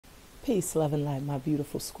Peace, love, and light, my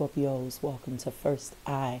beautiful Scorpios. Welcome to First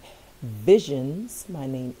Eye Visions. My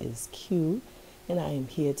name is Q, and I am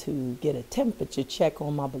here to get a temperature check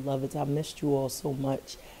on my beloveds. I missed you all so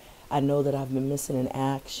much. I know that I've been missing in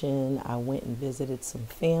action. I went and visited some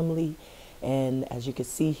family, and as you can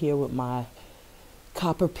see here with my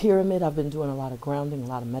copper pyramid, I've been doing a lot of grounding, a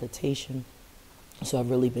lot of meditation. So I've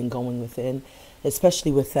really been going within,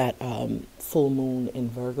 especially with that full moon in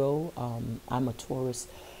Virgo. I'm a Taurus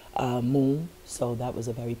moon, so that was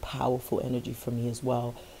a very powerful energy for me as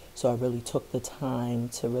well. So I really took the time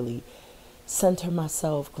to really center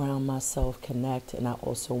myself, ground myself, connect, and I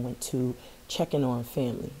also went to check in on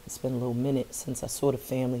family. It's been a little minute since I saw the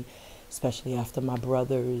family, especially after my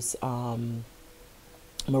brother's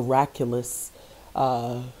miraculous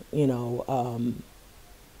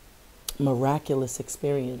miraculous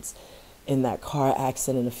experience in that car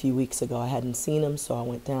accident a few weeks ago. I hadn't seen him, so I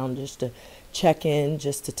went down just to check in,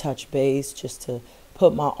 just to touch base, just to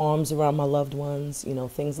put my arms around my loved ones. You know,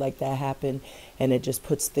 things like that happen, and it just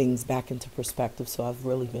puts things back into perspective. So I've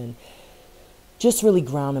really been just really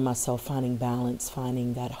grounding myself, finding balance,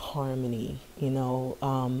 finding that harmony, and you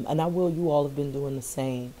all have been doing the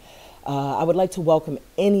same. I would like to welcome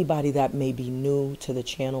anybody that may be new to the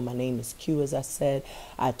channel. My name is Q, as I said.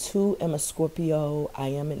 I too am a Scorpio. I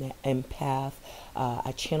am an empath.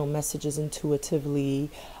 I channel messages intuitively,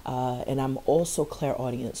 and I'm also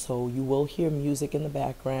clairaudient. So you will hear music in the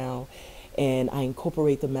background, and I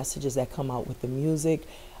incorporate the messages that come out with the music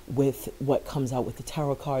with what comes out with the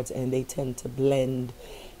tarot cards, and they tend to blend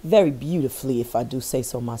very beautifully, if I do say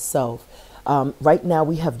so myself. Right now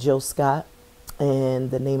we have Jill Scott, and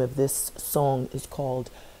the name of this song is called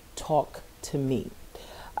Talk to Me.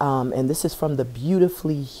 And this is from the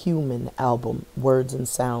Beautifully Human album, Words and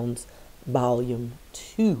Sounds, Volume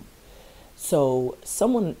 2. So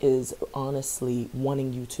someone is honestly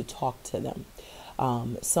wanting you to talk to them.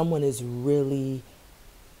 Someone is really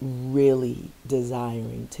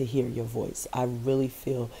desiring to hear your voice. I really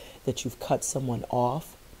feel that you've cut someone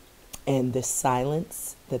off, and the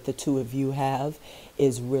silence that the two of you have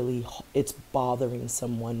is really, it's bothering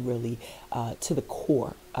someone really to the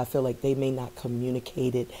core. I feel like they may not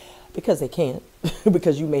communicate it because they can't,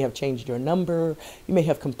 because you may have changed your number, you may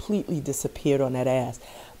have completely disappeared on that ass.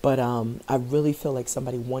 But I really feel like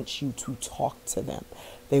somebody wants you to talk to them.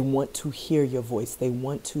 They want to hear your voice. They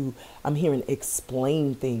want to, I'm hearing,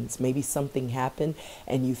 explain things. Maybe something happened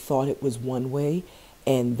and you thought it was one way,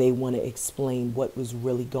 and they want to explain what was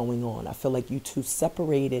really going on. I feel like you two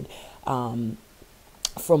separated from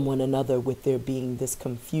one another with there being this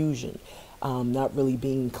confusion, not really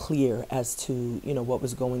being clear as to, what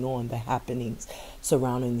was going on, the happenings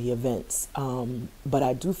surrounding the events. But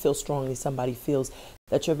I do feel strongly somebody feels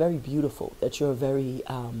that you're very beautiful, that you're very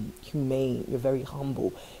humane, you're very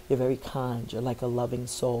humble, you're very kind, you're like a loving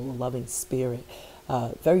soul, a loving spirit,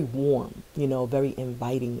 very warm, very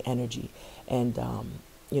inviting energy. And,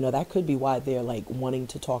 that could be why they're like wanting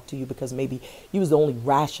to talk to you, because maybe you was the only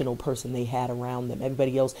rational person they had around them.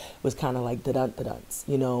 Everybody else was kind of like da-dun-da-duns,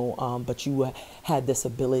 but you had this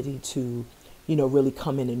ability to, really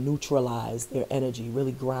come in and neutralize their energy,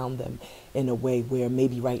 really ground them in a way where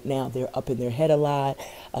maybe right now they're up in their head a lot,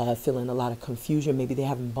 feeling a lot of confusion. Maybe they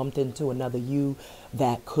haven't bumped into another you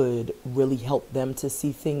that could really help them to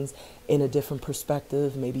see things in a different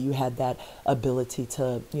perspective. Maybe you had that ability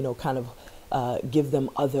to, kind of give them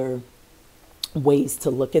other ways to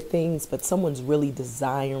look at things, but someone's really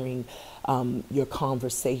desiring your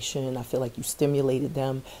conversation. I feel like you stimulated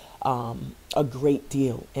them a great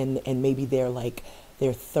deal, and maybe they're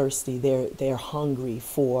thirsty, they're hungry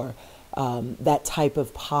for that type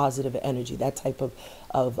of positive energy, that type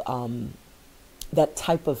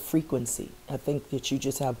of frequency. I think that you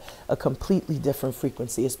just have a completely different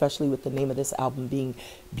frequency, especially with the name of this album being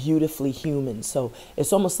Beautifully Human. So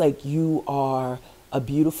it's almost like you are a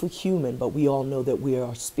beautiful human, but we all know that we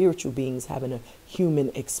are spiritual beings having a human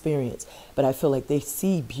experience. But I feel like they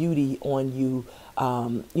see beauty on you,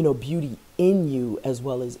 beauty in you, as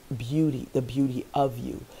well as beauty, the beauty of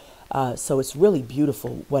you. So it's really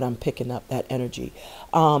beautiful what I'm picking up, that energy.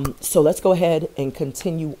 So let's go ahead and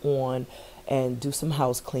continue on and do some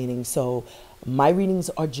house cleaning. So my readings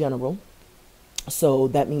are general. So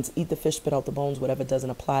that means eat the fish, spit out the bones, whatever doesn't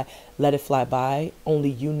apply, let it fly by. Only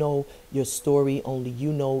you know your story. Only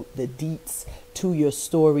you know the deets to your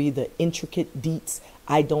story, the intricate deets.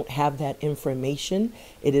 I don't have that information.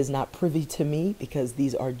 It is not privy to me because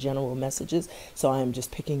these are general messages. So I am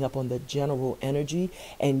just picking up on the general energy,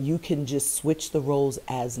 and you can just switch the roles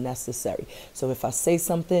as necessary. So if I say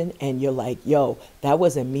something and you're like, yo, that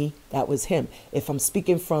wasn't me, that was him. If I'm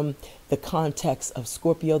speaking from the context of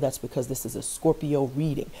Scorpio, that's because this is a Scorpio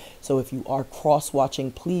reading. So if you are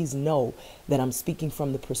cross-watching, please know that I'm speaking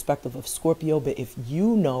from the perspective of Scorpio. But if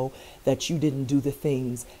you know that you didn't do the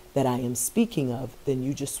things that I am speaking of, then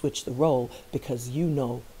you just switch the role because you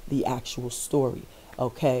know the actual story.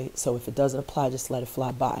 Okay, so if it doesn't apply, just let it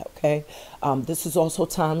fly by. Okay, this is also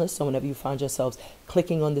timeless. So whenever you find yourselves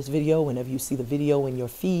clicking on this video, whenever you see the video in your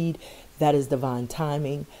feed, that is divine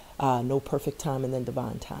timing. No perfect time and then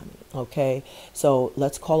divine timing. Okay, so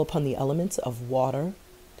let's call upon the elements of water,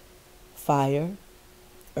 fire,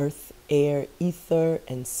 earth, air, ether,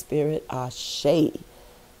 and spirit. Ashe.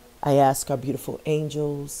 I ask our beautiful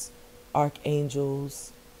angels,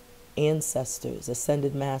 archangels, ancestors,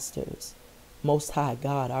 ascended masters, Most High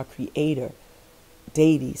God, our creator,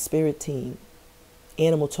 deity, spirit team,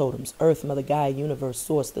 animal totems, earth, mother Gaia, universe,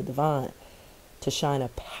 source, the divine, to shine a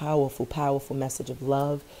powerful, powerful message of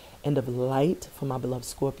love and of light for my beloved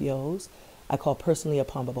Scorpios. I call personally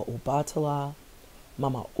upon Baba Obatala,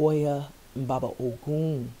 Mama Oya, and Baba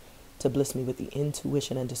Ogun to bless me with the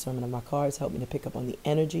intuition and discernment of my cards, help me to pick up on the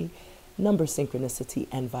energy, number, synchronicity,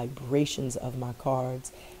 and vibrations of my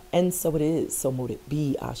cards. And so it is, so mote it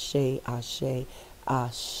be. Ashe, ashe,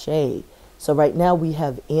 ashe. So right now we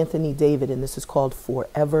have Anthony David, and this is called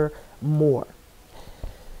Forevermore.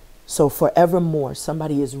 So forevermore,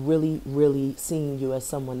 somebody is really, really seeing you as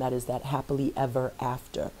someone that is that happily ever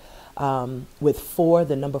after. With four,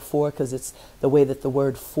 the number four, because it's the way that the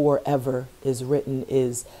word forever is written,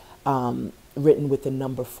 is written with the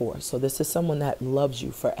number four. So this is someone that loves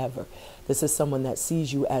you forever. This is someone that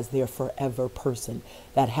sees you as their forever person,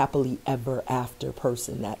 that happily ever after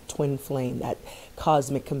person, that twin flame, that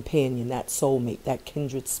cosmic companion, that soulmate, that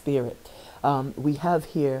kindred spirit. We have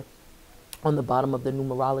here on the bottom of the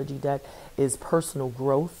numerology deck is personal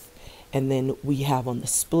growth. And then we have on the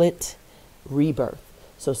split, rebirth.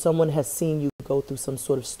 So someone has seen you go through some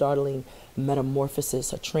sort of startling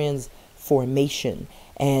metamorphosis, a transformation.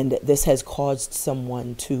 And this has caused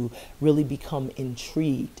someone to really become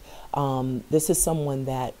intrigued. This is someone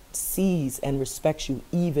that sees and respects you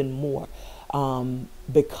even more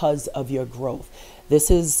because of your growth. This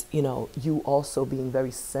is, you also being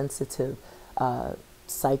very sensitive,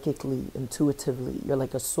 psychically, intuitively. You're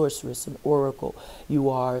like a sorceress, an oracle. You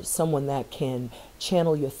are someone that can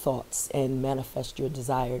channel your thoughts and manifest your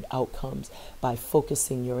desired outcomes by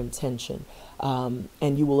focusing your intention.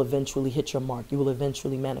 And you will eventually hit your mark. You will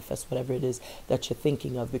eventually manifest whatever it is that you're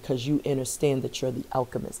thinking of, because you understand that you're the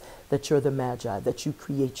alchemist, that you're the magi, that you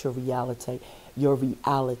create your reality, your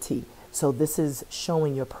reality. So this is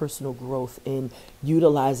showing your personal growth in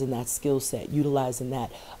utilizing that skill set, utilizing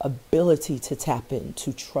that ability to tap in,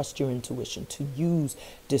 to trust your intuition, to use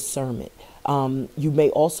discernment. You may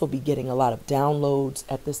also be getting a lot of downloads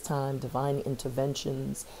at this time, divine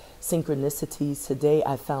interventions, synchronicities. Today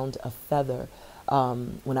I found a feather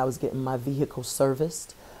when I was getting my vehicle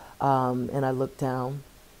serviced, and I looked down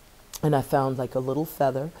and I found like a little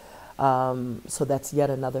feather. So that's yet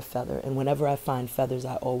another feather. And whenever I find feathers,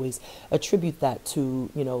 I always attribute that to,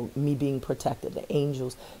 me being protected, the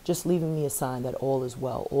angels just leaving me a sign that all is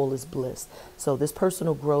well, all is bliss. So this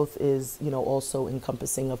personal growth is, also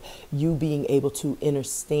encompassing of you being able to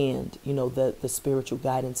understand, the spiritual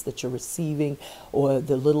guidance that you're receiving, or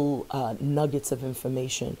the little nuggets of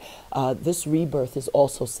information. This rebirth is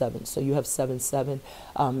also 7. So you have 7-7.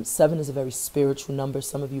 7 is a very spiritual number.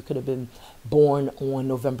 Some of you could have been born on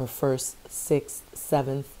November 1st, 6th,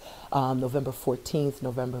 7th, November 14th,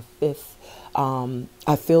 November 5th.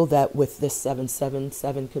 I feel that with this 7-7,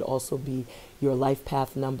 7 could also be your life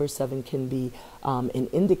path number. 7 can be an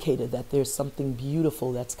indicator that there's something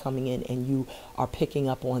beautiful that's coming in, and you are picking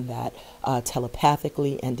up on that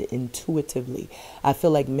telepathically and intuitively. I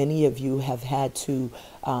feel like many of you have had to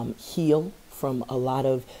heal from a lot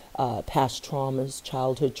of past traumas,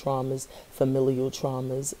 childhood traumas, familial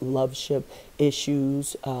traumas, loveship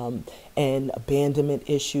issues, and abandonment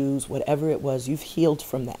issues. Whatever it was, you've healed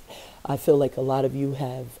from that. I feel like a lot of you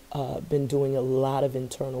have been doing a lot of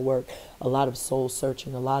internal work, a lot of soul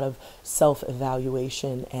searching, a lot of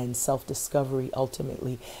self-evaluation and self-discovery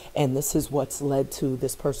ultimately. And this is what's led to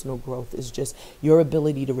this personal growth, is just your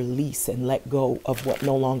ability to release and let go of what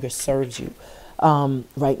no longer serves you.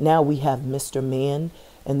 Right now we have Mr. Man,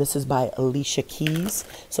 and this is by Alicia Keys.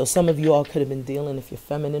 So some of you all could have been dealing, if you're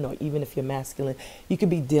feminine or even if you're masculine, you could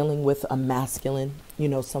be dealing with a masculine,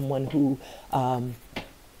 someone who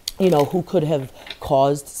you know, who could have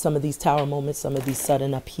caused some of these tower moments, some of these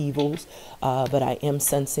sudden upheavals. But I am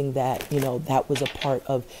sensing that, you know, that was a part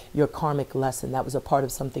of your karmic lesson. That was a part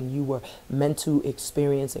of something you were meant to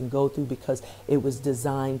experience and go through, because it was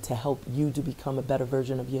designed to help you to become a better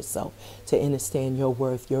version of yourself, to understand your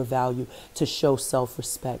worth, your value, to show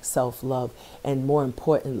self-respect, self-love, and more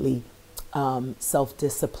importantly,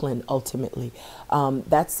 self-discipline ultimately.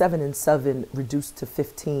 That 7 and 7 reduced to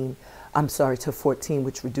 15, I'm sorry, to 14,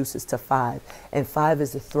 which reduces to 5. And 5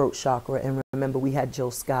 is the throat chakra. And remember, we had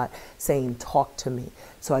Jill Scott saying, talk to me.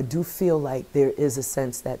 So I do feel like there is a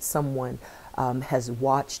sense that someone has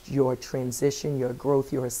watched your transition, your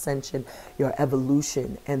growth, your ascension, your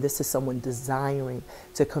evolution. And this is someone desiring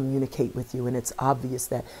to communicate with you. And it's obvious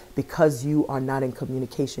that because you are not in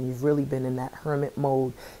communication, you've really been in that hermit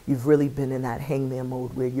mode. You've really been in that hangman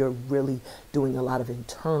mode where you're really doing a lot of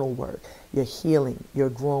internal work. You're healing, you're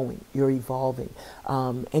growing, you're evolving,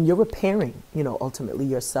 and you're repairing, you know, ultimately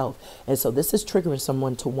yourself. And so this is triggering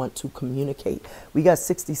someone to want to communicate. We got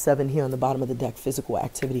 67 here on the bottom of the deck, physical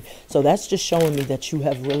activity. So that's just showing me that you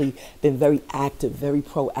have really been very active, very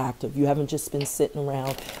proactive. You haven't just been sitting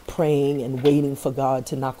around praying and waiting for God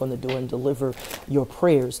to knock on the door and deliver your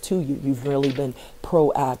prayers to you. You've really been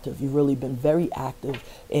proactive. You've really been very active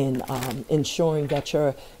in ensuring that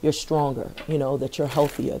you're stronger, you know, that you're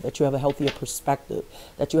healthier, that you have a healthier perspective,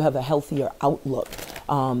 that you have a healthier outlook,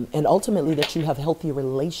 and ultimately that you have healthier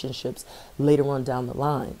relationships later on down the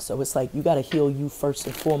line. So it's like you got to heal you first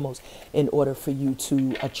and foremost in order for you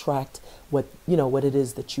to attract what, you know, what it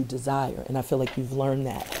is that you desire. And I feel like you've learned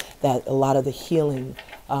that a lot of the healing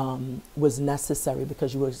was necessary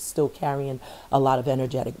because you were still carrying a lot of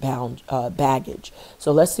energetic baggage.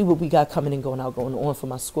 So let's see what we got coming and going out, going on for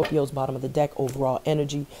my Scorpios, bottom of the deck, overall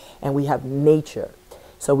energy. And we have nature.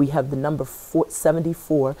 So we have the number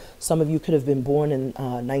 74. Some of you could have been born in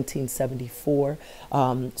 1974.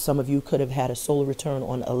 Some of you could have had a solar return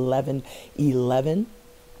on 11/11.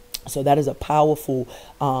 So that is a powerful,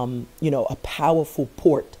 you know, a powerful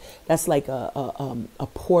port. That's like a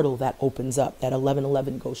portal that opens up. That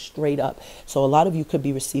 11/11 goes straight up. So a lot of you could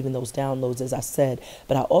be receiving those downloads, as I said.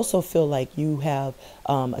 But I also feel like you have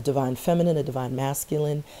a divine feminine, a divine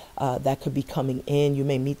masculine that could be coming in. You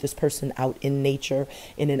may meet this person out in nature,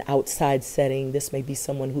 in an outside setting. This may be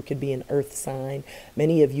someone who could be an earth sign.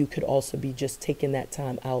 Many of you could also be just taking that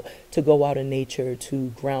time out to go out in nature, to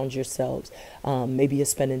ground yourselves. Maybe you're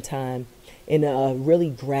spending time in a really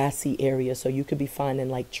grassy area, so you could be finding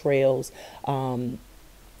like trails,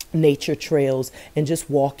 nature trails, and just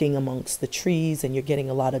walking amongst the trees, and you're getting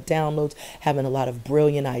a lot of downloads, having a lot of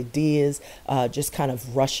brilliant ideas, just kind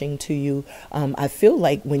of rushing to you. I feel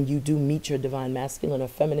like when you do meet your divine masculine or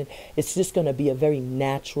feminine, it's just going to be a very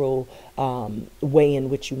natural way in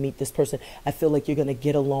which you meet this person. I feel like you're going to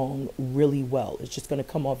get along really well. It's just going to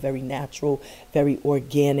come off very natural, very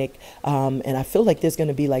organic, and I feel like there's going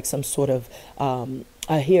to be like some sort of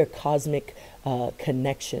I hear cosmic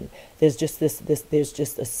connection. There's just there's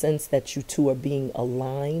just a sense that you two are being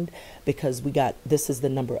aligned, because we got, this is the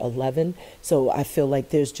number 11. So I feel like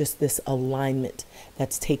there's just this alignment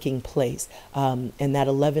that's taking place. And that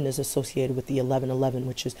 11 is associated with the 1111,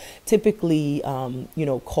 which is typically, you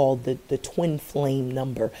know, called the twin flame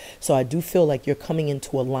number. So I do feel like you're coming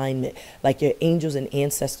into alignment, like your angels and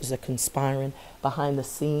ancestors are conspiring behind the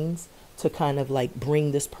scenes to kind of like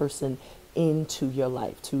bring this person into your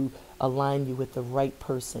life, to align you with the right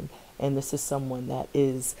person. And this is someone that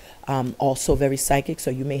is also very psychic. So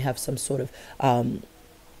you may have some sort of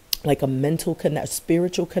like a mental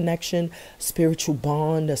spiritual connection, spiritual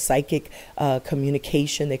bond, a psychic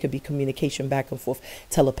communication. There could be communication back and forth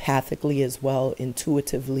telepathically as well,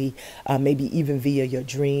 intuitively, maybe even via your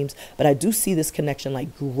dreams. But I do see this connection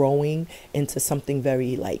like growing into something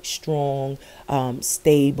very like strong,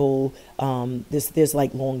 stable. There's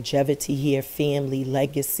like longevity here, family,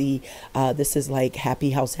 legacy. This is like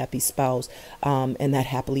happy house, happy spouse, and that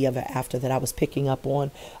happily ever after that I was picking up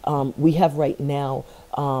on. We have right now,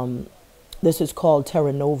 this is called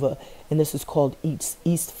Terra Nova, and this is called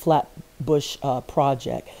East Flatbush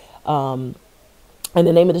Project. And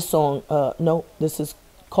the name of the song, no, this is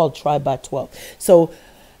called Tribe by 12. So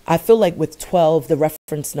I feel like with 12, the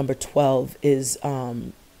reference number 12 is,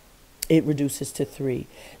 it reduces to 3.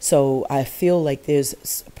 So I feel like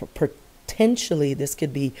there's potentially this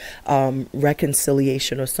could be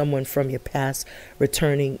reconciliation or someone from your past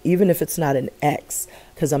returning, even if it's not an ex,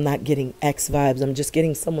 because I'm not getting ex vibes. I'm just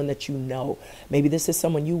getting someone that you know. Maybe this is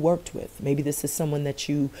someone you worked with. Maybe this is someone that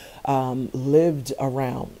you lived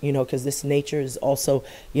around, you know, because this nature is also,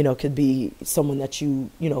 you know, could be someone that you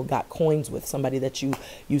know, got coins with, somebody that you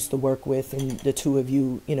used to work with, and the two of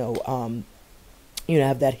you, you know,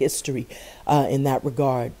 have that history in that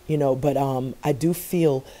regard, you know. But I do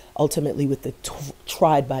feel ultimately with the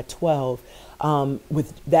tried by 12,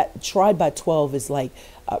 with that tried by 12 is like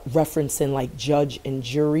referencing like judge and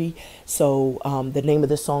jury. So the name of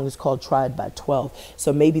the song is called Tried by 12.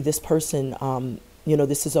 So maybe this person, you know,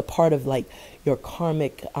 this is a part of like your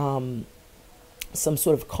karmic, some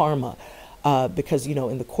sort of karma. Because, you know,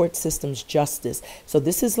 in the court system's justice. So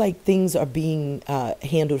this is like things are being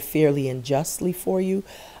handled fairly and justly for you.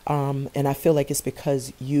 And I feel like it's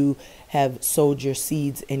because you have sowed your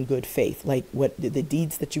seeds in good faith. Like what the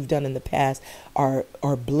deeds that you've done in the past are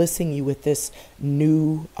blessing you with this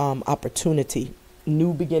new opportunity,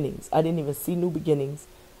 new beginnings. I didn't even see new beginnings,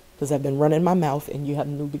 because I've been running my mouth, and you have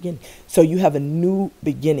a new beginning. So you have a new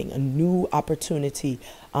beginning, a new opportunity,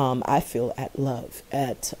 I feel, at love,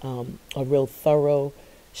 at a real thorough,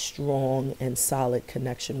 strong, and solid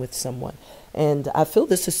connection with someone. And I feel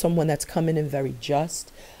this is someone that's coming in very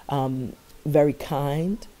just, very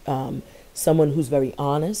kind, someone who's very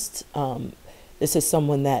honest. This is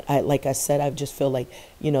someone that, like I said, I just feel like,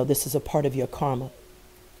 you know, this is a part of your karma.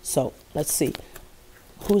 So let's see.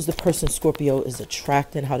 Who's the person Scorpio is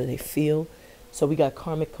attracting? How do they feel? So we got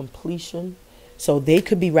karmic completion. So they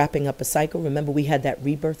could be wrapping up a cycle. Remember, we had that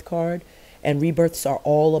rebirth card, and rebirths are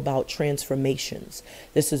all about transformations.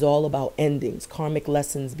 This is all about endings, karmic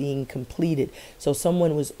lessons being completed. So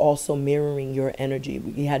someone was also mirroring your energy.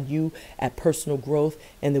 We had you at personal growth,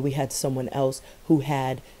 and then we had someone else who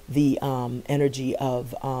had the energy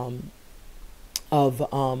of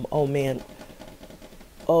oh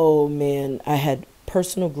man, I had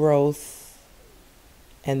personal growth,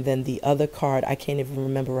 and then the other card, I can't even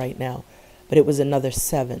remember right now, but it was another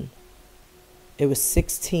 7. It was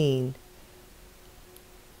 16,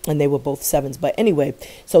 and they were both 7s. But anyway,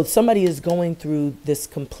 so somebody is going through this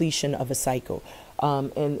completion of a cycle.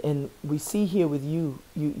 And we see here with you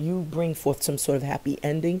bring forth some sort of happy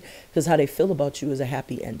ending, because how they feel about you is a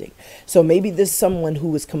happy ending. So maybe this is someone who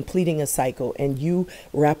was completing a cycle, and you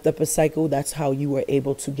wrapped up a cycle. That's how you were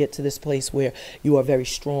able to get to this place where you are very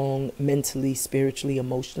strong mentally, spiritually,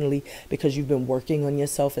 emotionally, because you've been working on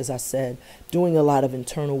yourself, as I said, doing a lot of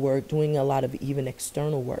internal work, doing a lot of even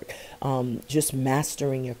external work, just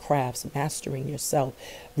mastering your crafts, mastering yourself,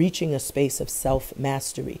 reaching a space of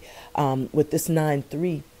self-mastery. With this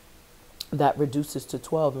 9-3, that reduces to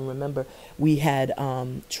 12. And remember, we had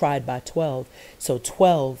tried by 12. So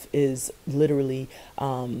 12 is literally,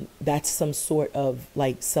 that's some sort of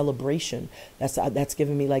like celebration. That's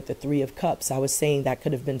giving me like the 3 of Cups. I was saying that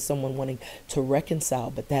could have been someone wanting to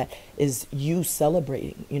reconcile, but that is you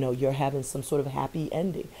celebrating. You know, you're having some sort of happy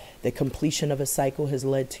ending. The completion of a cycle has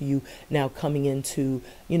led to you now coming into,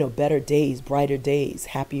 you know, better days, brighter days,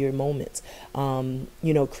 happier moments,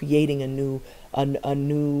 you know, creating a new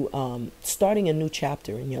starting a new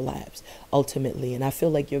chapter in your lives ultimately. And I feel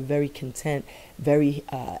like you're very content, very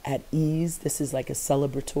at ease. This is like a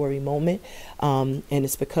celebratory moment, and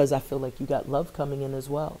it's because I feel like you got love coming in as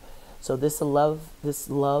well. So this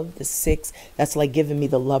 6, that's like giving me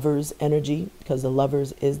the Lovers energy, because the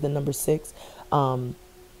Lovers is the number 6. And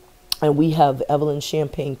we have Evelyn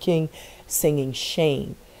Champagne King singing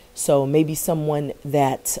Shame. So maybe someone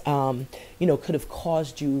that you know, could have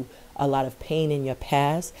caused you a lot of pain in your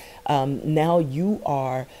past. Now you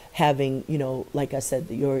are having, you know, like I said,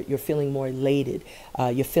 you're feeling more elated.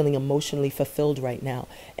 You're feeling emotionally fulfilled right now.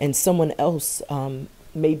 And someone else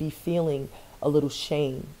may be feeling a little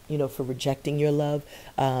shame, you know, for rejecting your love,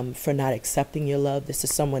 for not accepting your love. This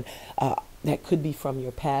is someone that could be from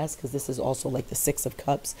your past, because this is also like the 6 of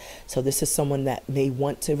Cups. So this is someone that may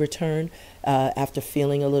want to return after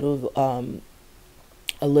feeling a little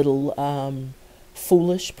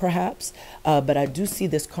foolish, perhaps. But I do see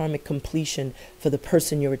this karmic completion for the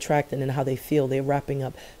person you're attracting and how they feel. They're wrapping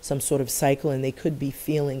up some sort of cycle, and they could be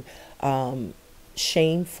feeling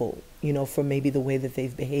shameful, you know, for maybe the way that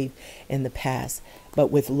they've behaved in the past. But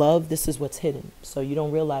with love, this is what's hidden. So you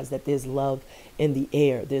don't realize that there's love in the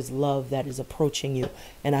air. There's love that is approaching you.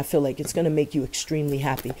 And I feel like it's going to make you extremely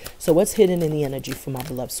happy. So what's hidden in the energy for my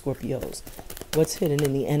beloved Scorpios? What's hidden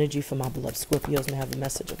in the energy for my beloved Scorpios? May I have a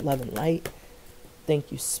message of love and light?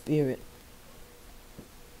 Thank you, Spirit.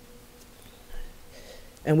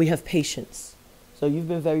 And we have patience. So you've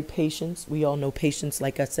been very patient. We all know patience,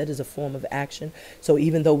 like I said, is a form of action. So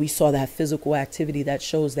even though we saw that physical activity, that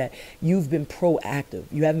shows that you've been proactive.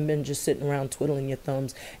 You haven't been just sitting around twiddling your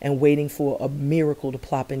thumbs and waiting for a miracle to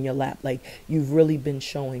plop in your lap. Like, you've really been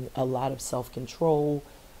showing a lot of self-control,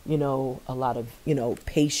 you know, a lot of, you know,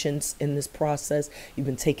 patience in this process. You've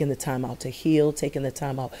been taking the time out to heal, taking the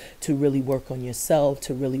time out to really work on yourself,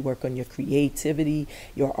 to really work on your creativity,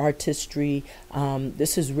 your artistry.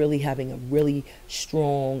 This is really having a really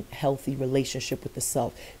strong, healthy relationship with the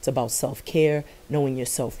self. It's about self-care, knowing your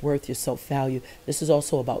self-worth, your self-value. This is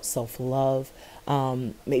also about self-love.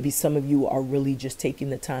 Maybe some of you are really just taking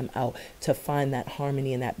the time out to find that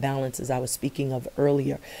harmony and that balance, as I was speaking of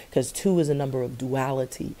earlier, because 2 is a number of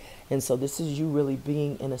duality. And so this is you really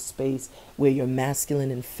being in a space where your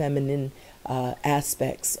masculine and feminine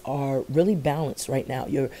aspects are really balanced right now.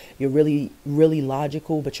 You're really, really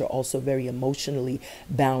logical, but you're also very emotionally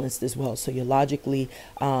balanced as well. So you're logically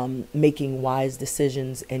making wise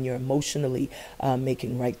decisions, and you're emotionally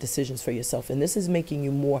making right decisions for yourself. And this is making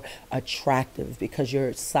you more attractive because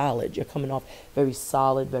you're solid. You're coming off very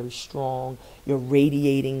solid, very strong. You're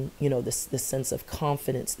radiating, you know, this sense of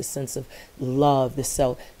confidence, the sense of love, the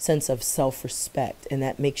sense of self-respect, and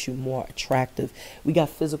that makes you more attractive. We got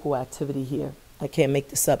physical activity here. I can't make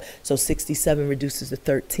this up. So 67 reduces to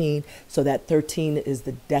 13. So that 13 is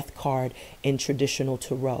the death card in traditional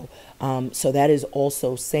tarot. So that is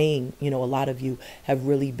also saying, you know, a lot of you have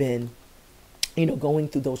really been, you know, going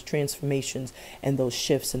through those transformations and those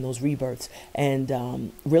shifts and those rebirths,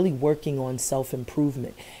 and really working on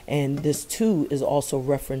self-improvement. And this 2 is also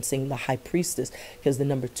referencing the high priestess, because the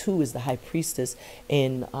number 2 is the high priestess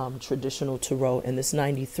in traditional tarot, and this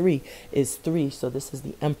 93 is 3, so this is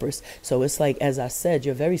the empress. So it's like, as I said,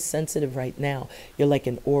 you're very sensitive right now. You're like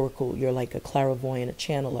an oracle. You're like a clairvoyant, a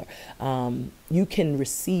channeler. You can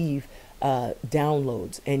receive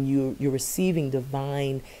downloads, and you're receiving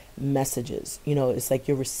divine messages. You know, it's like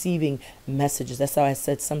you're receiving messages. That's how I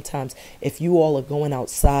said sometimes if you all are going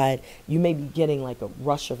outside, you may be getting like a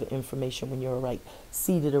rush of information when you're like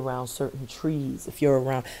seated around certain trees. If you're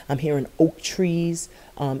around, I'm hearing oak trees.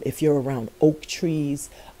 If you're around oak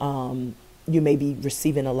trees, you may be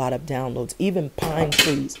receiving a lot of downloads, even pine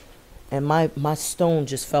trees. And my stone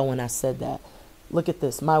just fell when I said that. Look at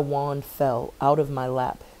this. My wand fell out of my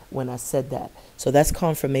lap when I said that. So that's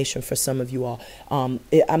confirmation for some of you all.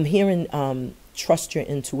 I'm hearing trust your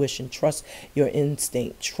intuition, trust your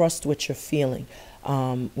instinct, trust what you're feeling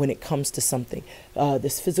when it comes to something.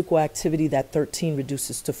 This physical activity, that 13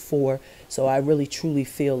 reduces to 4. So I really truly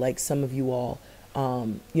feel like some of you all,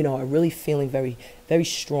 you know, are really feeling very, very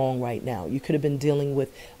strong right now. You could have been dealing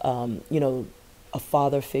with, you know, a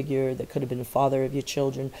father figure that could have been the father of your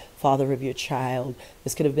children, father of your child.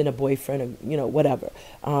 This could have been a boyfriend, or, you know, whatever.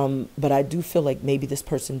 But I do feel like maybe this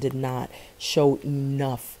person did not show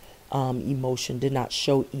enough emotion, did not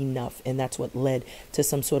show enough. And that's what led to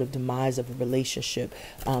some sort of demise of a relationship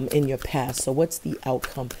in your past. So what's the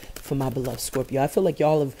outcome for my beloved Scorpio? I feel like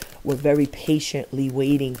y'all were very patiently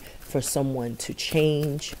waiting for someone to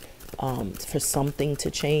change, for something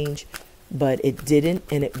to change. But it didn't,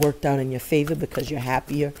 and it worked out in your favor because you're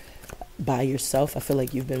happier by yourself. I feel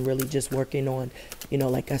like you've been really just working on, you know,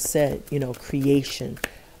 like I said, you know, creation,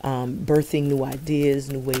 birthing new ideas,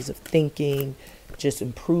 new ways of thinking, just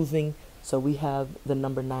improving. So we have the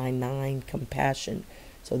number 99, compassion.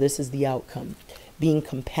 So this is the outcome. Being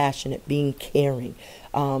compassionate, being caring,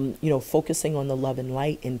 you know, focusing on the love and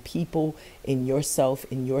light in people, in yourself,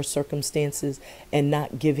 in your circumstances, and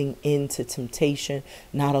not giving in to temptation,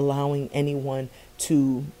 not allowing anyone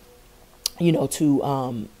to, you know,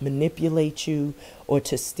 to manipulate you or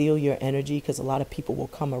to steal your energy, because a lot of people will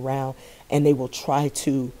come around and they will try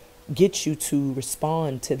to get you to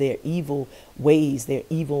respond to their evil ways, their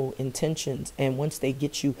evil intentions. And once they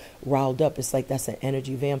get you riled up, it's like that's an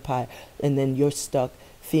energy vampire. And then you're stuck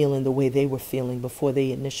feeling the way they were feeling before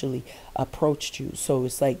they initially approached you. So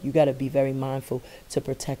it's like you got to be very mindful to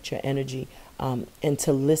protect your energy, and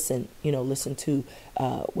to listen, you know, listen to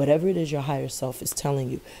whatever it is your higher self is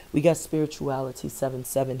telling you. We got spirituality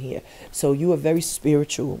 7-7 here. So you are very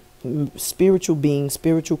spiritual beings,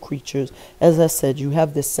 spiritual creatures. As I said, you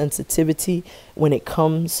have this sensitivity when it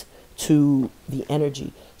comes to the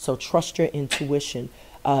energy. So trust your intuition,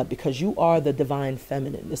 because you are the divine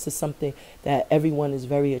feminine. This is something that everyone is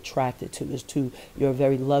very attracted to. You're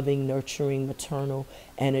very loving, nurturing, maternal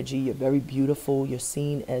energy. You're very beautiful. You're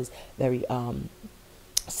seen as very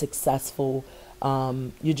successful.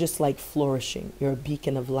 You're just like flourishing. You're a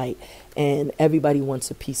beacon of light, and everybody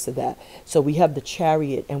wants a piece of that. So we have the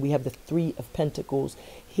Chariot, and we have the 3 of Pentacles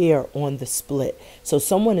here on the split. So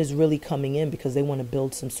someone is really coming in because they want to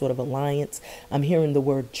build some sort of alliance. I'm hearing the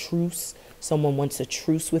word truce. Someone wants a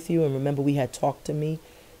truce with you. And remember, we had talked to me.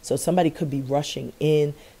 So somebody could be rushing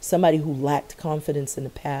in, somebody who lacked confidence in the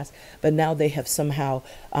past, but now they have somehow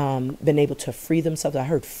been able to free themselves. I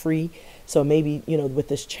heard free. So maybe, you know, with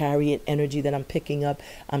this chariot energy that I'm picking up,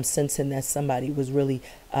 I'm sensing that somebody was really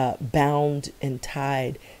bound and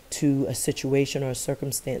tied to a situation or a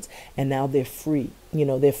circumstance, and now they're free. You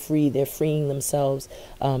know, they're free. They're freeing themselves.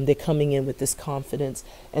 They're coming in with this confidence,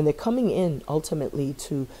 and they're coming in ultimately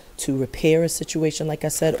to repair a situation, like I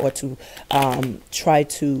said, or to try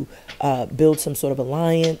to build some sort of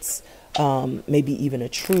alliance, maybe even a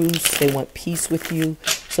truce. They want peace with you.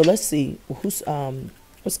 So let's see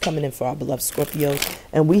what's coming in for our beloved Scorpio.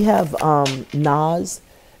 And we have Nas,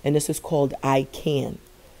 and this is called I Can.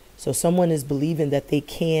 So someone is believing that they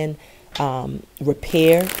can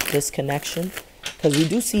repair this connection, because we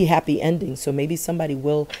do see happy endings. So maybe somebody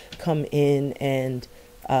will come in and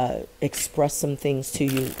express some things to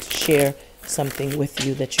you, share something with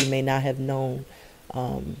you that you may not have known.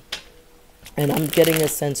 And I'm getting a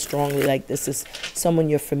sense strongly like this is someone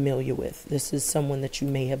you're familiar with. This is someone that you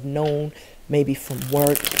may have known, maybe from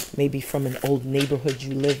work, maybe from an old neighborhood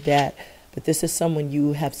you lived at. But this is someone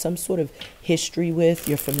you have some sort of history with.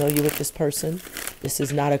 You're familiar with this person. This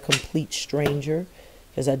is not a complete stranger,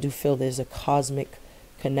 because I do feel there's a cosmic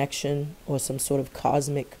connection or some sort of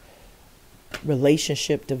cosmic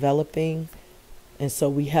relationship developing. And so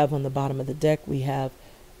we have on the bottom of the deck, we have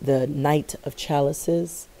the Knight of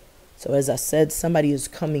Chalices. So as I said, somebody is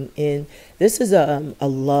coming in. This is a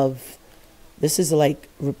love. This is like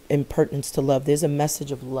impertinence to love. There's a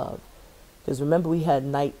message of love. Because remember, we had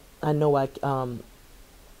Knight. I know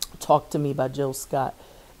Talk to Me by Jill Scott,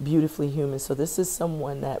 Beautifully Human. So this is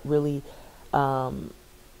someone that really,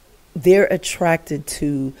 they're attracted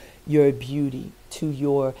to your beauty, to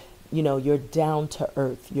your, you know, you're down to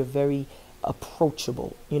earth. You're very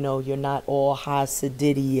approachable. You know, you're not all high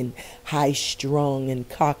sedity and high strung and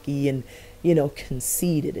cocky and, you know,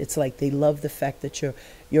 conceited. It's like they love the fact that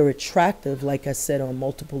you're attractive, like I said, on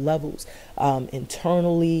multiple levels,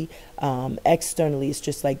 internally, externally. It's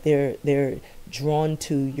just like they're drawn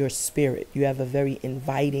to your spirit. You have a very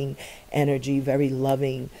inviting energy, very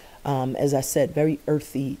loving, as I said, very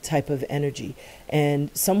earthy type of energy. And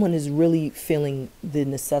someone is really feeling the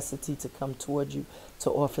necessity to come toward you to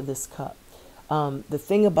offer this cup. The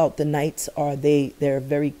thing about the Knights are they're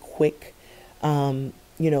very quick, you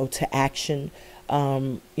know, to action,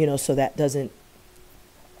 you know, so that doesn't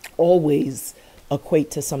always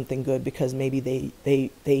equate to something good, because maybe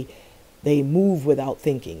they move without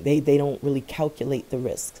thinking. They don't really calculate the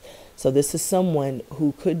risks. So this is someone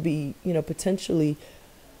who could be, you know, potentially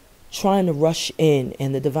trying to rush in,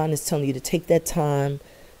 and the divine is telling you to take that time,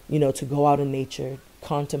 you know, to go out in nature,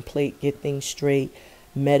 contemplate, get things straight,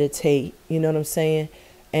 meditate, you know what I'm saying?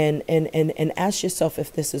 And ask yourself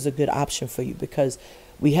if this is a good option for you, because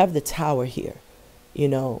we have the Tower here, you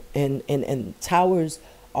know, and towers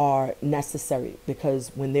are necessary,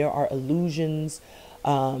 because when there are illusions,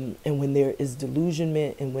 and when there is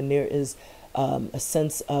delusionment, and when there is a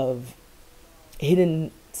sense of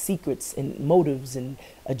hidden secrets and motives and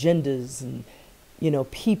agendas and, you know,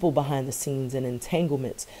 people behind the scenes and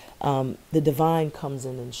entanglements, the divine comes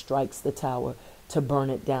in and strikes the tower to burn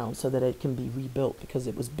it down so that it can be rebuilt, because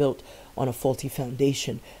it was built on a faulty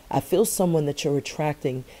foundation. I feel someone that you're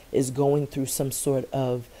attracting is going through some sort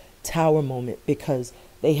of tower moment because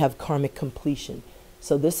they have karmic completion.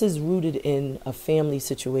 So this is rooted in a family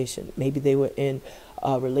situation. Maybe they were in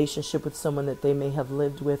a relationship with someone that they may have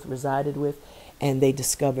lived with, resided with, and they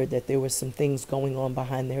discovered that there were some things going on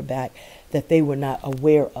behind their back that they were not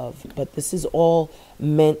aware of. But this is all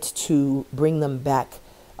meant to bring them back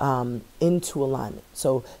into alignment.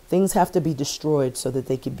 So things have to be destroyed so that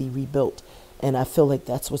they can be rebuilt. And I feel like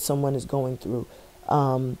that's what someone is going through,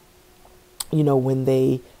 you know, when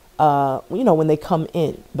they come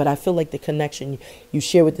in. But I feel like the connection you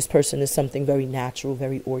share with this person is something very natural,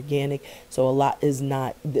 very organic. So a lot is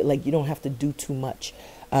not, like, you don't have to do too much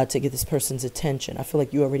to get this person's attention. I feel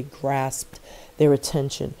like you already grasped their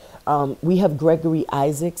attention. We have Gregory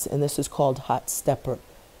Isaacs, and this is called Hot Stepper.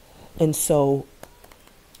 And so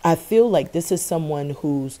I feel like this is someone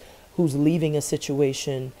who's leaving a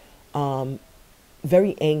situation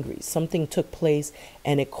very angry. Something took place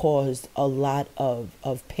and it caused a lot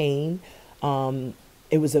of pain.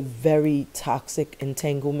 It was a very toxic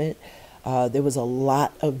entanglement. There was a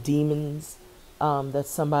lot of demons that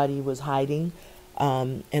somebody was hiding.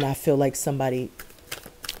 And I feel like somebody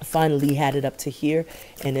finally had it up to here,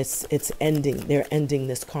 and it's ending. They're ending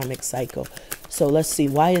this karmic cycle. So let's see.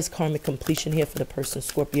 Why is karmic completion here for the person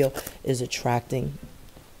Scorpio is attracting?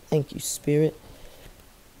 Thank you, Spirit.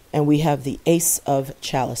 And we have the Ace of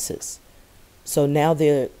Chalices. So now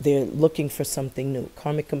they're looking for something new.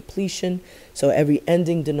 Karmic completion. So every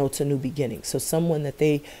ending denotes a new beginning. So someone that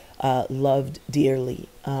they loved dearly,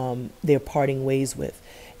 they're parting ways with.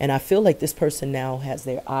 And I feel like this person now has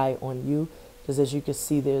their eye on you, because as you can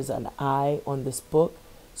see, there's an eye on this book.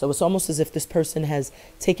 So it's almost as if this person has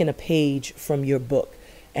taken a page from your book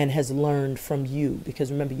and has learned from you, because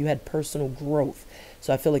remember, you had personal growth.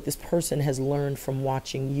 So I feel like this person has learned from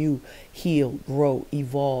watching you heal, grow,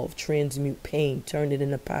 evolve, transmute pain, turn it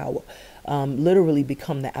into power, literally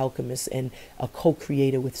become the alchemist and a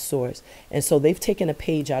co-creator with source. And so they've taken a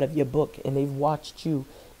page out of your book and they've watched you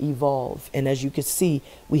evolve. And as you can see,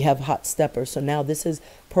 we have hot stepper. So now this has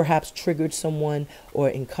perhaps triggered someone or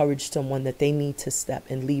encouraged someone that they need to step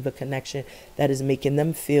and leave a connection that is making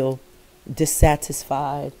them feel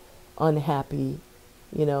dissatisfied, unhappy,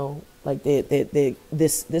 you know, like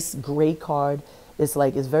this gray card is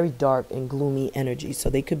like, it's very dark and gloomy energy. So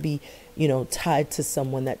they could be, you know, tied to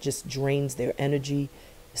someone that just drains their energy.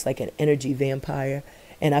 It's like an energy vampire.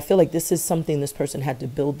 And I feel like this is something this person had to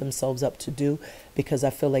build themselves up to do, because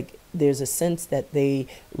I feel like there's a sense that they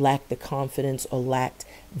lacked the confidence or lacked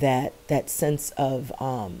that sense of,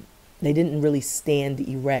 they didn't really stand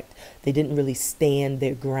erect. They didn't really stand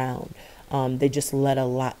their ground. They just let a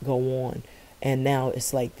lot go on. And now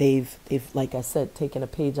it's like they've, like I said, taken a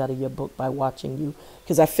page out of your book by watching you.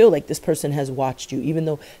 Because I feel like this person has watched you, even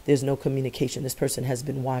though there's no communication. This person has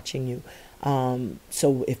been watching you.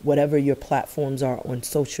 So if whatever your platforms are on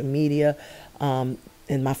social media, and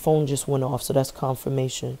my phone just went off, so that's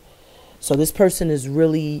confirmation. So this person is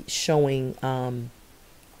really showing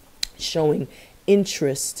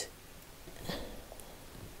interest.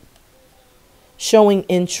 Showing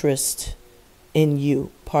interest in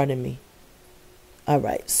you. Pardon me. All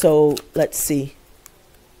right, so let's see.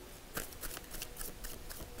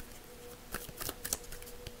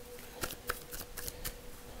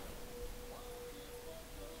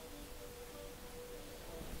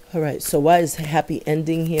 All right, so why is happy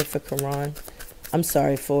ending here for Quran? I'm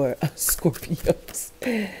sorry for Scorpios.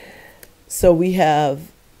 So we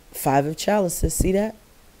have 5 of Chalices. See that?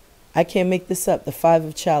 I can't make this up. The 5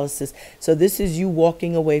 of Chalices. So this is you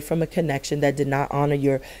walking away from a connection that did not honor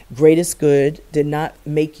your greatest good, did not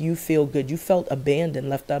make you feel good. You felt abandoned,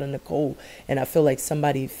 left out in the cold. And I feel like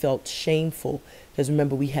somebody felt shameful, because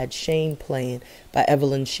remember, we had Shame playing by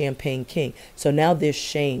Evelyn Champagne King. So now there's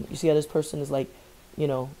shame. You see how this person is like, you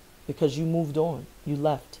know, because you moved on. You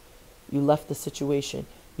left. You left the situation.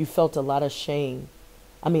 You felt a lot of shame.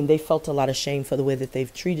 I mean, they felt a lot of shame for the way that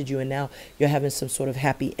they've treated you, and now you're having some sort of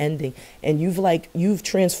happy ending, and you've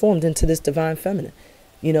transformed into this divine feminine.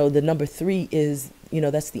 You know, the number 3 is, you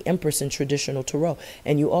know, that's the Empress in traditional tarot,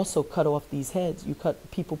 and you also cut off these heads. You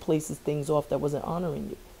cut people, places, things off that wasn't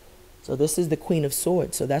honoring you. So this is the Queen of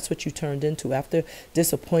Swords. So that's what you turned into. After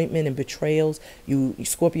disappointment and betrayals, you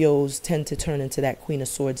Scorpios tend to turn into that Queen of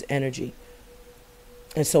Swords energy.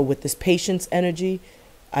 And so with this patience energy,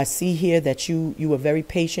 I see here that you were very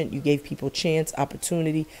patient. You gave people chance,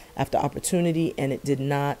 opportunity after opportunity, and it did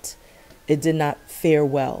not fare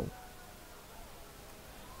well.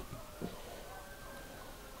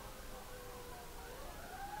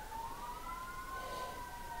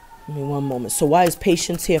 Give me one moment. So why is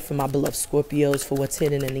patience here for my beloved Scorpios, for what's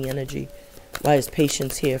hidden in the energy? Why is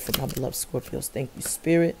patience here for my beloved Scorpios? Thank you,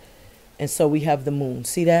 Spirit. And so we have the Moon.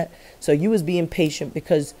 See that? So you was being patient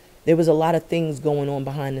because there was a lot of things going on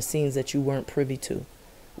behind the scenes that you weren't privy to.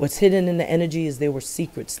 What's hidden in the energy is there were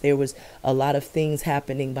secrets. There was a lot of things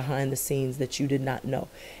happening behind the scenes that you did not know.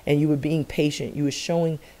 And you were being patient. You were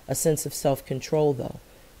showing a sense of self-control, though,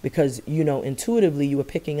 because, you know, intuitively you were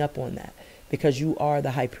picking up on that, because you are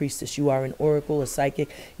the high priestess. You are an oracle, a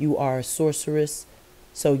psychic. You are a sorceress.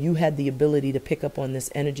 So you had the ability to pick up on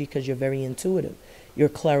this energy because you're very intuitive. You're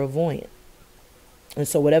clairvoyant. And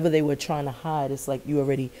so whatever they were trying to hide, it's like you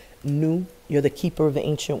already knew. You're the keeper of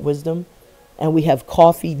ancient wisdom. And we have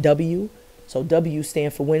coffee, W. So W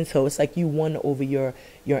stand for win. So it's like you won over your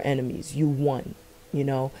enemies. You won, you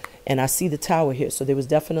know. And I see the tower here. So there was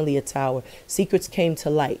definitely a tower. Secrets came to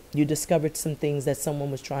light. You discovered some things that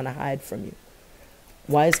someone was trying to hide from you.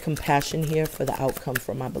 Why is compassion here for the outcome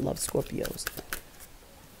for my beloved Scorpios?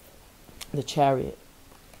 The Chariot.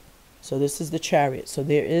 So this is the Chariot. So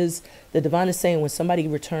there is, the divine is saying, when somebody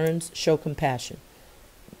returns, show compassion.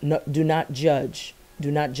 No, do not judge. Do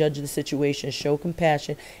not judge the situation. Show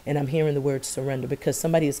compassion. And I'm hearing the word surrender, because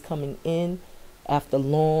somebody is coming in after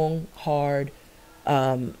long, hard,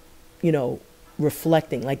 you know,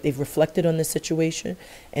 reflecting, like they've reflected on the situation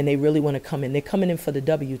and they really want to come in. They're coming in for the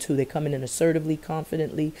W too. They're coming in assertively,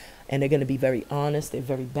 confidently, and they're going to be very honest. They're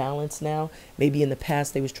very balanced now. Maybe in the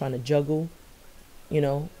past they was trying to juggle, you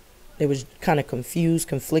know, they was kind of confused,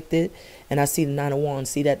 conflicted. And I see the Nine of Wands.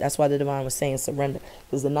 See that? That's why the Divine was saying surrender.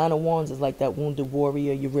 Because the Nine of Wands is like that wounded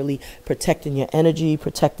warrior. You're really protecting your energy,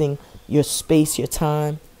 protecting your space, your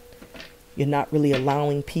time. You're not really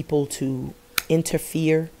allowing people to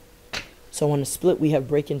interfere. So on the split, we have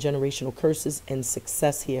breaking generational curses and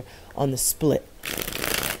success here on the split.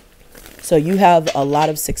 So you have a lot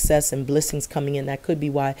of success and blessings coming in. That could be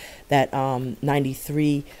why that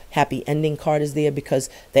 93 happy ending card is there, because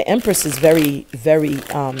the Empress is very, very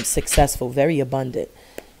successful, very abundant.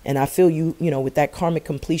 And I feel you know, with that karmic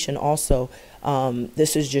completion also,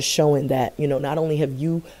 this is just showing that, you know, not only have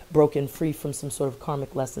you broken free from some sort of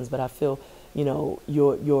karmic lessons, but I feel, you know,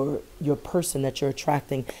 your person that you're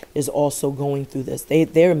attracting is also going through this.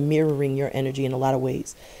 They're mirroring your energy in a lot of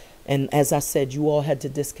ways. And as I said, you all had to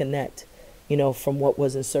disconnect, you know, from what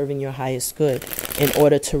wasn't serving your highest good in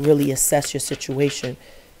order to really assess your situation.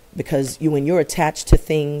 Because when you're attached to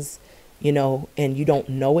things, you know, and you don't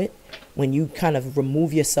know it, when you kind of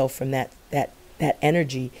remove yourself from that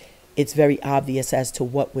energy, it's very obvious as to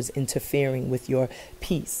what was interfering with your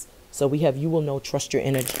peace. So we have, you will know, trust your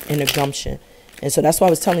inner gumption. And so that's why I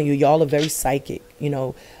was telling you, y'all are very psychic. You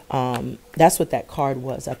know, that's what that card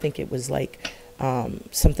was. I think it was like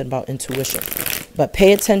something about intuition. But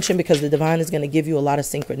pay attention, because the Divine is going to give you a lot of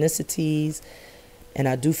synchronicities. And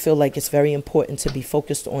I do feel like it's very important to be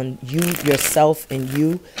focused on you, yourself, and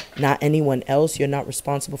you, not anyone else. You're not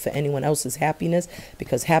responsible for anyone else's happiness,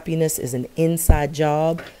 because happiness is an inside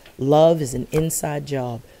job. Love is an inside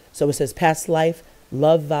job. So it says past life,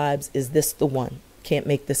 love vibes, is this the one? Can't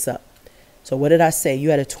make this up. So what did I say? You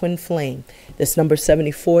had a twin flame. This number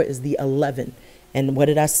 74 is the 11. And what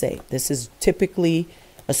did I say? This is typically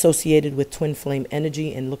associated with twin flame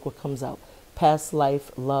energy. And look what comes out. Past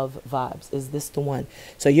life, love vibes. Is this the one?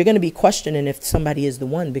 So you're going to be questioning if somebody is the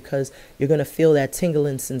one, because you're going to feel that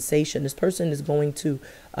tingling sensation. This person is going to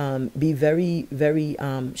be very, very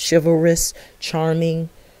chivalrous, charming,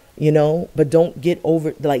 you know, but don't get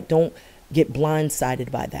don't get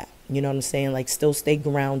blindsided by that. You know what I'm saying? Like, still stay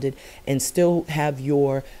grounded and still have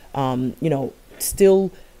your, you know,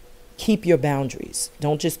 still keep your boundaries.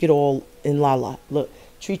 Don't just get all in la-la. Look,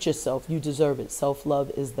 treat yourself. You deserve it.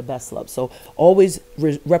 Self-love is the best love. So always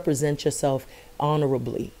represent yourself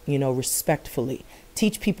honorably, you know, respectfully.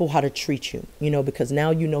 Teach people how to treat you, you know, because now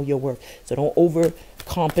you know your worth. So don't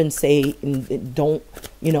overcompensate and don't,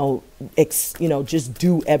 you know, just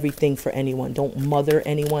do everything for anyone. Don't mother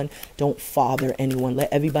anyone. Don't father anyone.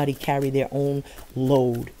 Let everybody carry their own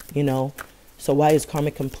load, you know. So why is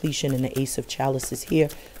karmic completion and the Ace of Chalices here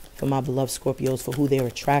for my beloved Scorpios, for who they're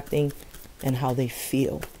attracting and how they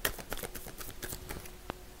feel?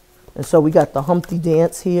 And so we got the Humpty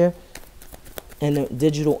Dance here and the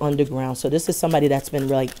Digital Underground. So this is somebody that's been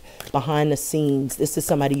like behind the scenes. This is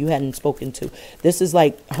somebody you hadn't spoken to. This is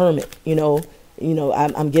like Hermit, you know.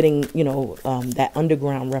 I'm getting, you know, that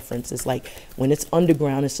underground reference. It's like when it's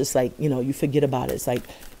underground, it's just like, you know, you forget about it. It's like,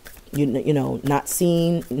 you know, not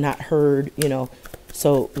seen, not heard, you know.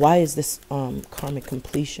 So why is this karmic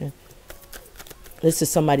completion? This is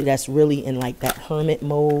somebody that's really in like that hermit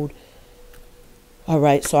mode. All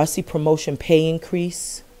right, so I see promotion, pay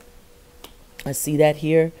increase. I see that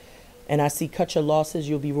here. And I see cut your losses,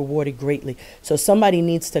 you'll be rewarded greatly. So somebody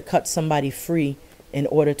needs to cut somebody free in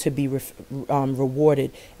order to be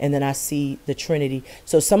rewarded. And then I see the Trinity.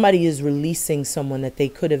 So somebody is releasing someone that they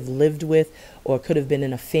could have lived with or could have been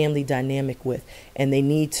in a family dynamic with. And they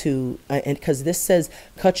need to, and because this says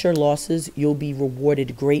cut your losses, you'll be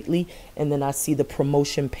rewarded greatly. And then I see the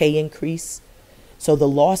promotion, pay increase. So the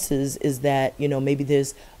losses is that, you know, maybe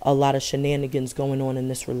there's a lot of shenanigans going on in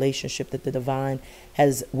this relationship that the Divine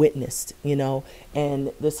has witnessed, you know,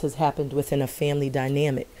 and this has happened within a family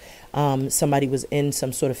dynamic. Somebody was in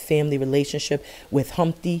some sort of family relationship with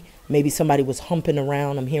Humpty. Maybe somebody was humping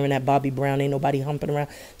around. I'm hearing that Bobby Brown, ain't nobody humping around.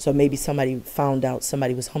 So maybe somebody found out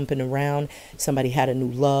somebody was humping around. Somebody had a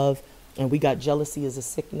new love. And we got jealousy as a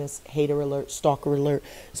sickness, hater alert, stalker alert.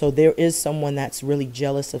 So there is someone that's really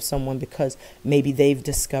jealous of someone because maybe they've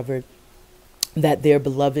discovered that their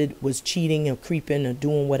beloved was cheating or creeping or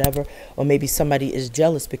doing whatever. Or maybe somebody is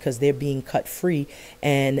jealous because they're being cut free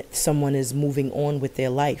and someone is moving on with their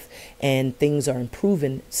life and things are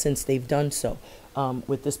improving since they've done so.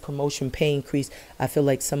 With this promotion pay increase, I feel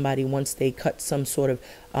like somebody, once they cut some sort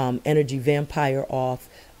of energy vampire off,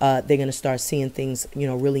 they're going to start seeing things, you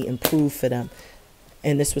know, really improve for them.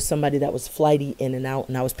 And this was somebody that was flighty in and out,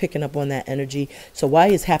 and I was picking up on that energy. So why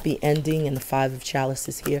is happy ending? And the 5 of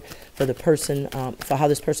chalices here for the person, for how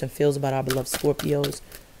this person feels about our beloved Scorpios.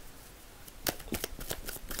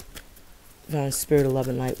 Divine Spirit of Love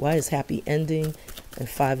and Light. Why is happy ending? And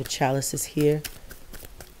 5 of chalices here.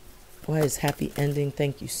 Why is happy ending?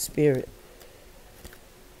 Thank you, Spirit.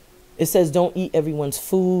 It says, don't eat everyone's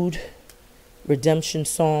food, redemption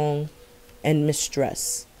song, and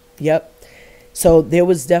mistress. Yep. So there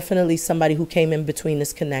was definitely somebody who came in between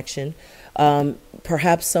this connection.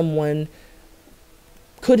 Perhaps someone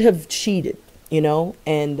could have cheated, you know,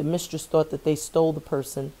 and the mistress thought that they stole the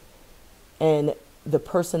person, and the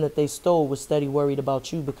person that they stole was steady worried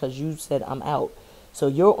about you because you said, I'm out. So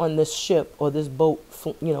you're on this ship or this boat,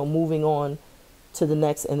 you know, moving on to the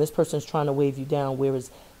next, and this person's trying to wave you down, whereas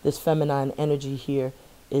this feminine energy here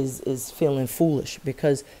is feeling foolish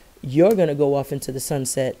because you're going to go off into the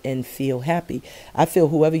sunset and feel happy. I feel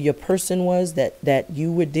whoever your person was that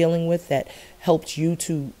you were dealing with that helped you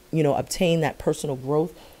to, you know, obtain that personal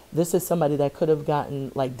growth. This is somebody that could have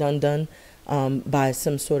gotten like done by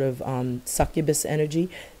some sort of succubus energy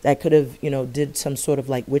that could have, you know, did some sort of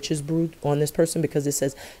like witch's brew on this person, because it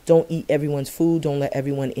says don't eat everyone's food, don't let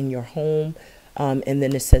everyone in your home. And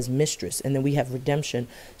then it says mistress, and then we have redemption.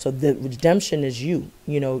 So the redemption is you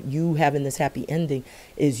know, you having this happy ending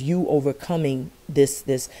is you overcoming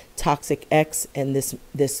this toxic ex and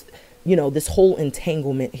this you know, this whole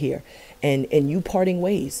entanglement here, and you parting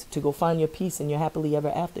ways to go find your peace and your happily ever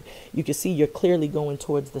after. You can see you're clearly going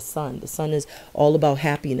towards the sun. The sun is all about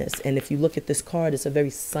happiness, and if you look at this card, it's a very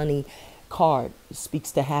sunny card. It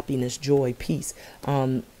speaks to happiness, joy, peace.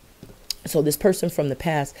 So this person from the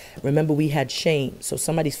past, remember we had shame. So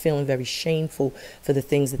somebody's feeling very shameful for the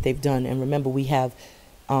things that they've done. And remember we have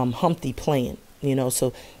Humpty playing, you know,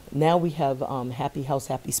 so now we have happy house,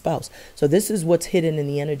 happy spouse. So this is what's hidden in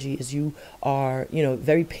the energy, is you are, you know,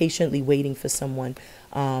 very patiently waiting for someone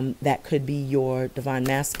that could be your divine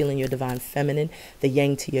masculine, your divine feminine, the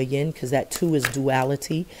yang to your yin, because that too is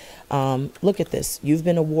duality. Look at this. You've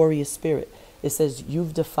been a warrior spirit. It says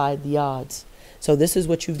you've defied the odds. So this is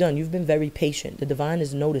what you've done. You've been very patient. The divine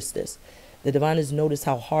has noticed this. The divine has noticed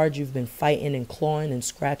how hard you've been fighting and clawing and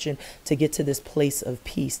scratching to get to this place of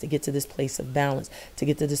peace, to get to this place of balance, to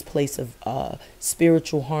get to this place of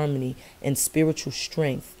spiritual harmony and spiritual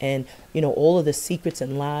strength. And, you know, all of the secrets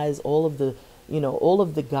and lies, all of the, you know, all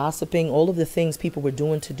of the gossiping, all of the things people were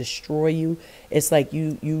doing to destroy you. It's like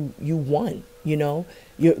you won, you know,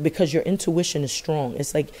 because your intuition is strong.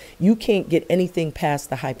 It's like you can't get anything past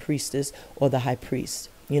the high priestess or the high priest.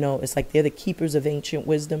 You know, it's like they're the keepers of ancient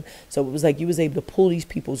wisdom. So it was like you was able to pull these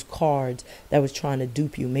people's cards that was trying to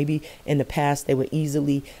dupe you. Maybe in the past they were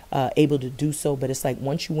easily able to do so. But it's like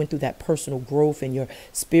once you went through that personal growth and your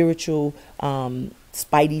spiritual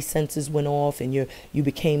spidey senses went off and you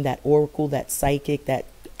became that oracle, that psychic, that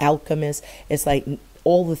alchemist. It's like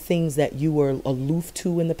all the things that you were aloof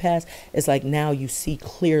to in the past, it's like now you see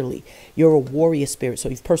clearly. You're a warrior spirit, so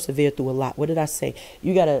you've persevered through a lot. What did I say?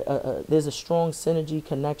 You got there's a strong synergy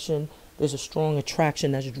connection. There's a strong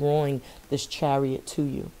attraction that's drawing this chariot to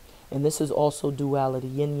you. And this is also duality,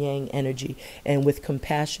 yin-yang energy. And with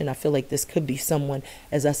compassion, I feel like this could be someone,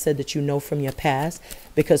 as I said, that you know from your past.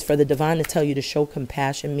 Because for the divine to tell you to show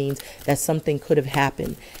compassion means that something could have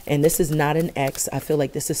happened. And this is not an ex. I feel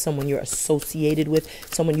like this is someone you're associated with,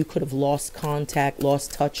 someone you could have lost contact,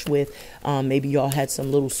 lost touch with. Maybe y'all had some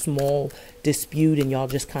little small dispute and y'all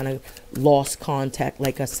just kind of lost contact,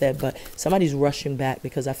 like I said. But somebody's rushing back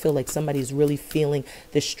because I feel like somebody's really feeling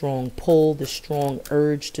this strong pull, this strong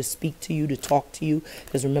urge to speak to you, to talk to you.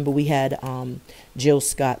 Because remember, we had Jill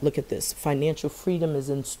Scott. Look at this. Financial freedom is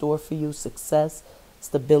in store for you. Success,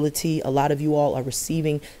 stability. A lot of you all are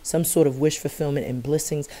receiving some sort of wish fulfillment and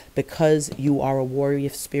blessings because you are a warrior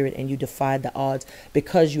spirit and you defied the odds,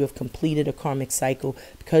 because you have completed a karmic cycle,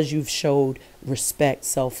 because you've showed respect,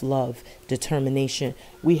 self-love, determination.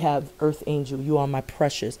 We have Earth Angel. You are my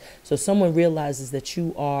precious. So someone realizes that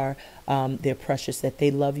you are their precious, that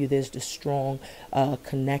they love you. There's the strong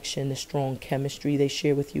connection, the strong chemistry they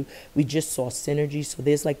share with you. We just saw synergy. So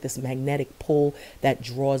there's like this magnetic pull that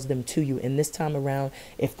draws them to you. And this time around,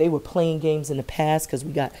 if they were playing games in the past, because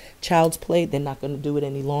we got child's play, they're not going to do it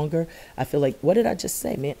any longer. I feel like, what did I just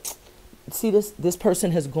say, man? See, this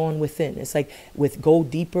person has gone within. It's like with go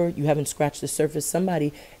deeper, you haven't scratched the surface.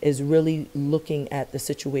 Somebody is really looking at the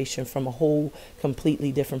situation from a whole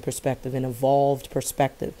completely different perspective, an evolved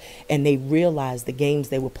perspective. And they realize the games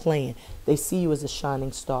they were playing. They see you as a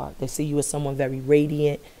shining star. They see you as someone very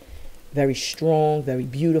radiant, very strong, very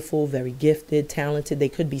beautiful, very gifted, talented. They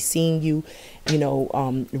could be seeing you,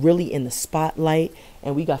 really in the spotlight.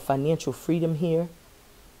 And we got financial freedom here.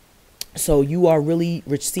 So you are really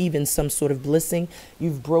receiving some sort of blessing.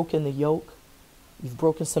 You've broken the yoke. You've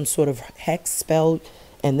broken some sort of hex spell.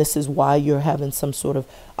 And this is why you're having some sort of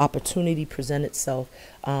opportunity present itself.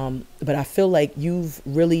 But I feel like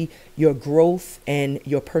your growth and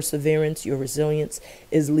your perseverance, your resilience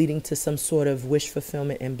is leading to some sort of wish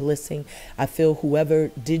fulfillment and blessing. I feel whoever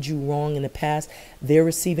did you wrong in the past, they're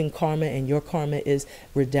receiving karma, and your karma is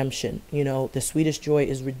redemption. The sweetest joy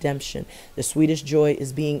is redemption. The sweetest joy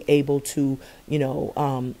is being able to,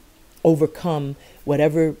 overcome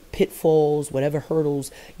whatever pitfalls, whatever hurdles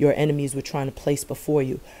your enemies were trying to place before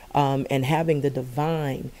you, and having the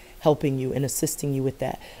divine helping you and assisting you with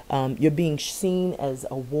that. You're being seen as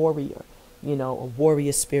a warrior, a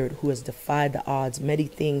warrior spirit who has defied the odds. Many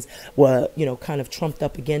things were, kind of trumped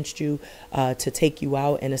up against you to take you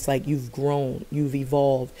out. And it's like you've grown, you've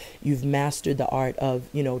evolved, you've mastered the art of,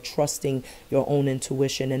 trusting your own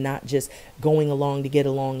intuition and not just going along to get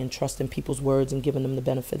along and trusting people's words and giving them the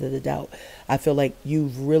benefit of the doubt. I feel like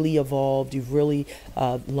you've really evolved. You've really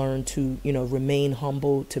learned to, remain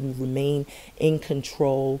humble, to remain in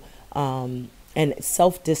control. And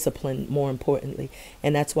self-discipline, more importantly.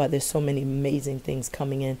 And that's why there's so many amazing things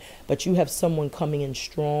coming in. But you have someone coming in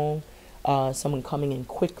strong, someone coming in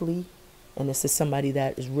quickly. And this is somebody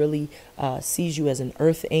that is really sees you as an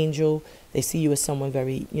earth angel. They see you as someone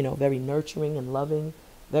very, very nurturing and loving,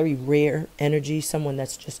 very rare energy. Someone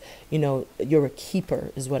that's just, you're a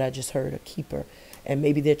keeper is what I just heard, a keeper. And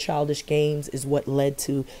maybe their childish games is what led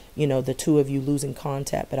to, the two of you losing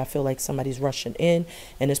contact. But I feel like somebody's rushing in,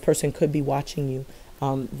 and this person could be watching you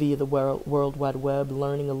via the World Wide Web,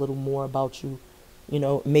 learning a little more about you.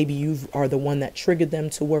 Maybe you are the one that triggered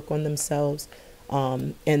them to work on themselves,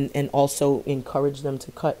 and also encourage them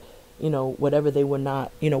to cut, whatever they were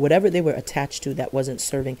not, whatever they were attached to that wasn't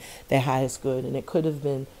serving their highest good. And it could have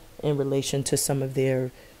been in relation to some of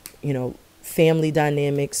their, family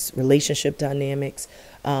dynamics, relationship dynamics,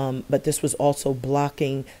 but this was also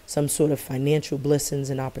blocking some sort of financial blessings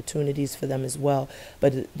and opportunities for them as well.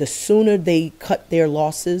 But the sooner they cut their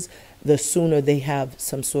losses, the sooner they have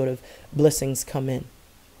some sort of blessings come in.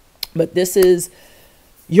 But this is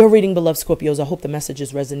your reading, beloved Scorpios. I hope the message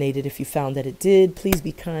has resonated. If you found that it did, please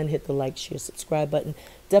be kind, hit the like, share, subscribe button.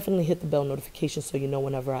 Definitely hit the bell notification so you know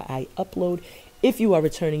whenever I upload. If you are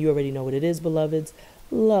returning, you already know what it is, beloveds.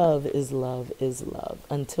 Love is love is love.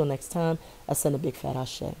 Until next time, I send a big fat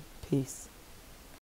ashe. Peace.